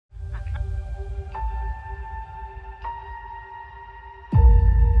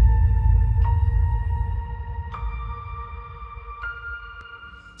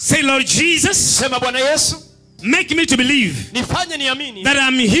Say, Lord Jesus, Sema Bwana Yesu, make me to believe nifanye niamini that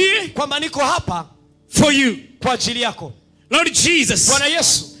I'm here kwamba niko hapa for you. kwa ajili yako. Lord Jesus, Bwana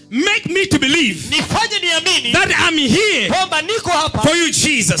Yesu, make me to believe nifanye niamini that I'm here kwamba niko hapa for you,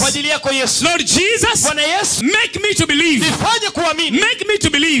 Jesus. kwa ajili yako Yesu. Lord Jesus, Bwana Yesu, make me to believe, nifanye kuamini, make me to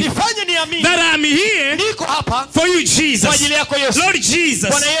believe nifanye niamini that I'm here niko hapa for you, kwa Jesus. ajili yako Yesu. Lord Jesus,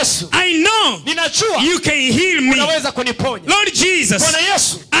 Bwana Yesu, I know ninajua you can heal me. unaweza kuniponya. Lord Jesus, Bwana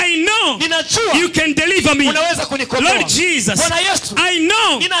Yesu, I know ninajua you can deliver me. unaweza kunikomboa. Lord Jesus, Bwana Yesu, I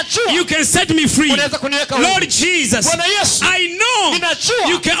know ninajua you can set me free. unaweza kuniweka huru. Lord Jesus, Bwana Yesu, I know ninajua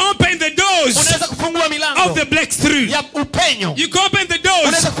you can open the doors unaweza kufungua milango of the breakthrough. ya upenyo. You can open the doors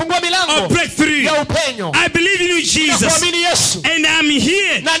Unaweza kufungua of milango breakthrough. ya upenyo. I believe in you, Jesus, Nakuamini Yesu, and I'm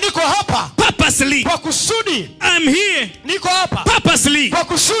here na niko hapa purposely. kwa kusudi. I'm here Niko hapa purposely kwa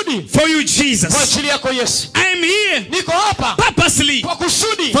kusudi for you, Jesus. kwa ajili yako Yesu. I'm here Niko hapa purposely kwa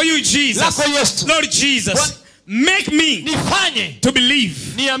kusudi for you, Jesus. lako Yesu. Lord Jesus, make me Nifanye to believe,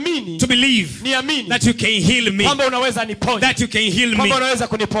 niamini, to believe niamini that you can heal me, kwamba unaweza niponya, that you can heal me, kwamba unaweza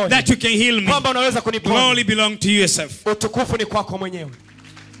kuniponya, that you can heal me. kwamba unaweza kuniponya. Glory belong to you yourself. Utukufu ni kwako mwenyewe.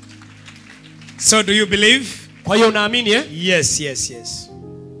 So do you believe? Kwa hiyo unaamini eh? Yes, yes, yes.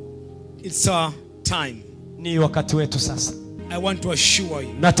 It's our time. Ni wakati wetu sasa. I want to assure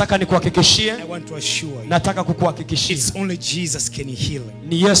you. Nataka nikuhakikishie, I want to assure you. nataka kukuhakikishia. It's only Jesus can heal.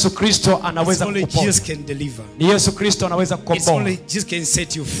 Ni Yesu Kristo It's anaweza only kukuponya. Jesus can deliver. Ni Yesu Kristo anaweza It's kukomboa. only Jesus can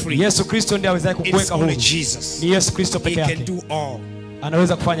set you free. Yesu Kristo ndiye awezaye It's kukuweka only huru. Jesus. Ni Yesu Kristo He peke can yake. do all.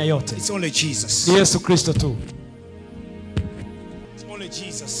 Anaweza kufanya yote. It's only Jesus. Ni Yesu Kristo tu. It's only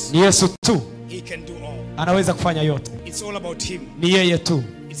Jesus. Ni Yesu tu He can do all. anaweza kufanya yote. It's all about him. Ni yeye tu.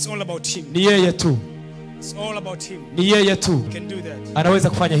 It's all about him. Ni yeye tu. It's all about him. Ni yeye tu He can do that. anaweza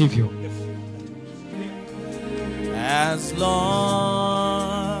kufanya hivyo. As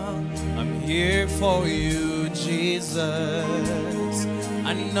long I'm here for you, Jesus,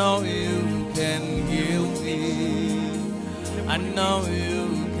 I know you can heal me. I know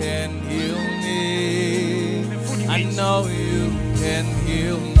you can heal me. I know you can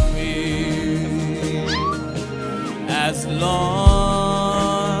heal me. As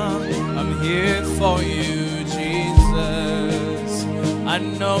long I'm here for you, Jesus, I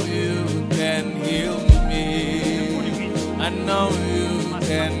know you can heal me. I know you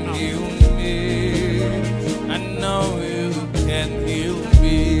can heal me. I know you can heal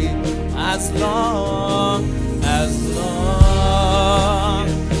me. As long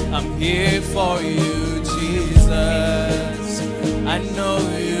I'm here for you, Jesus, I know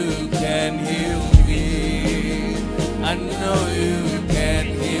you can heal me. I know you can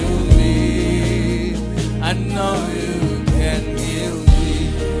heal me. I know you can heal me.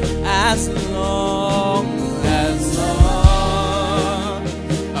 As long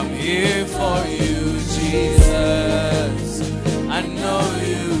I'm here for you, Jesus, I know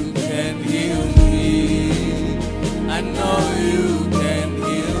you can heal me. I know you can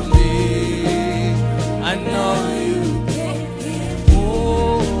heal me. I know you can heal me.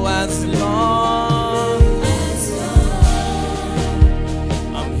 Oh, as long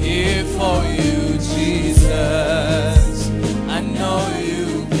I'm here for you, Jesus, I know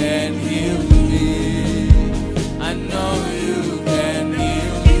you can heal me. I know you can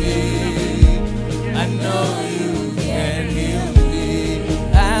heal me. I know you can heal me.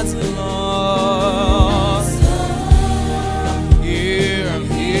 As long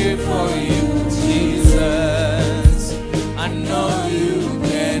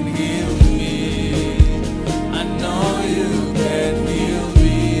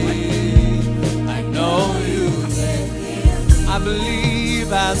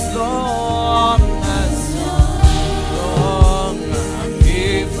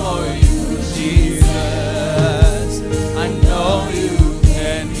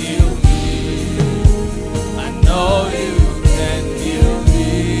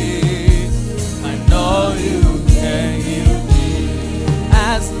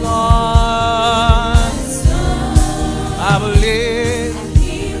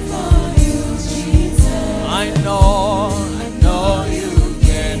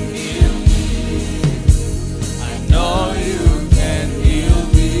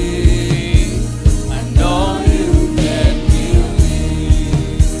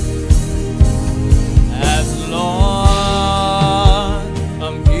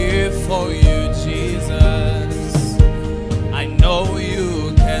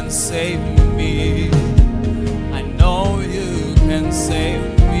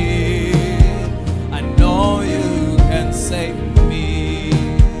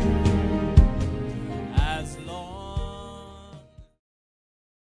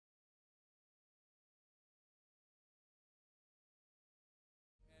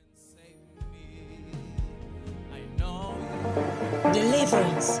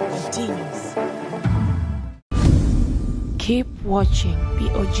Deliverance continues. Keep watching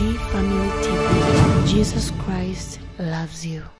POG Family TV. Jesus Christ loves you.